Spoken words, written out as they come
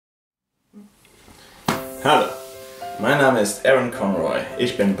Hallo, mein Name ist Aaron Conroy,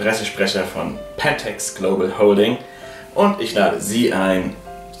 ich bin Pressesprecher von Pentex Global Holding und ich lade Sie ein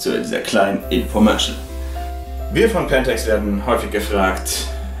zu dieser kleinen Infomercial. Wir von Pentex werden häufig gefragt,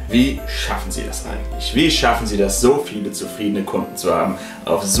 wie schaffen Sie das eigentlich? Wie schaffen Sie das, so viele zufriedene Kunden zu haben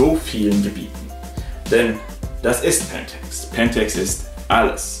auf so vielen Gebieten? Denn das ist Pentex. Pentex ist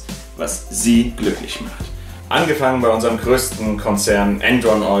alles, was Sie glücklich macht. Angefangen bei unserem größten Konzern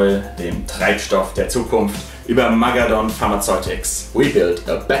Oil, dem Treibstoff der Zukunft, über Magadon Pharmaceutics, We Build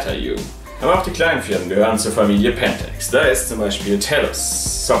a Better You. Aber auch die kleinen Firmen gehören zur Familie Pentex. Da ist zum Beispiel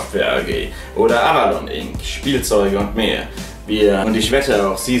Tellus, Software AG oder Avalon Inc., Spielzeuge und mehr. Und ich wette,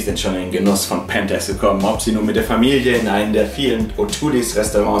 auch Sie sind schon in den Genuss von Pentex gekommen, ob Sie nun mit der Familie in einem der vielen Otulis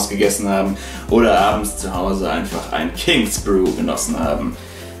Restaurants gegessen haben oder abends zu Hause einfach ein King's Brew genossen haben.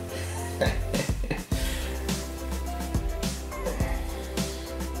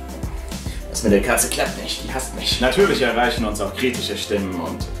 Das mit der Katze klappt nicht, die hasst mich. Natürlich erreichen uns auch kritische Stimmen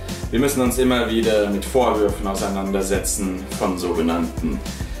und wir müssen uns immer wieder mit Vorwürfen auseinandersetzen von sogenannten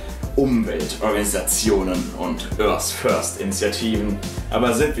Umweltorganisationen und Earth First Initiativen.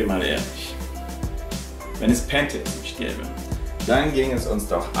 Aber sind wir mal ehrlich, wenn es Pentex nicht gäbe, dann ging es uns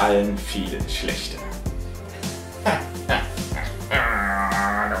doch allen viel schlechter.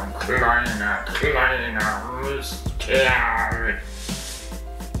 Du kleiner Mistkerl.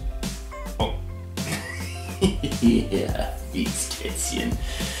 Oh. Ja, Dienstkätzchen.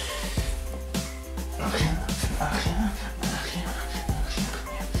 Ach ja.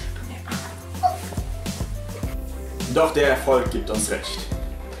 Doch der Erfolg gibt uns recht.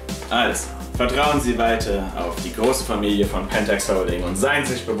 Also, vertrauen Sie weiter auf die große Familie von Pentex Holding und seien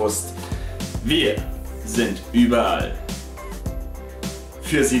Sie sich bewusst, wir sind überall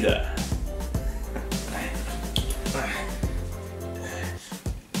für Sie da.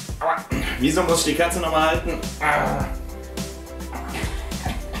 Wieso muss ich die Katze nochmal halten?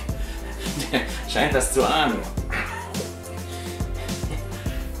 Der scheint das zu ahnen.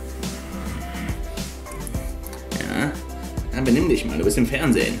 Ja, benimm dich mal, du bist im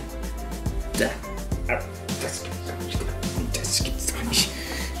Fernsehen. Da. Das gibt's doch nicht. Das gibt's doch nicht.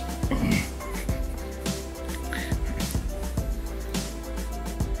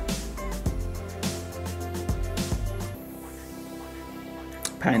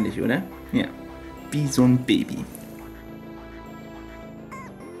 Peinlich, oder? Ja. Wie so ein Baby.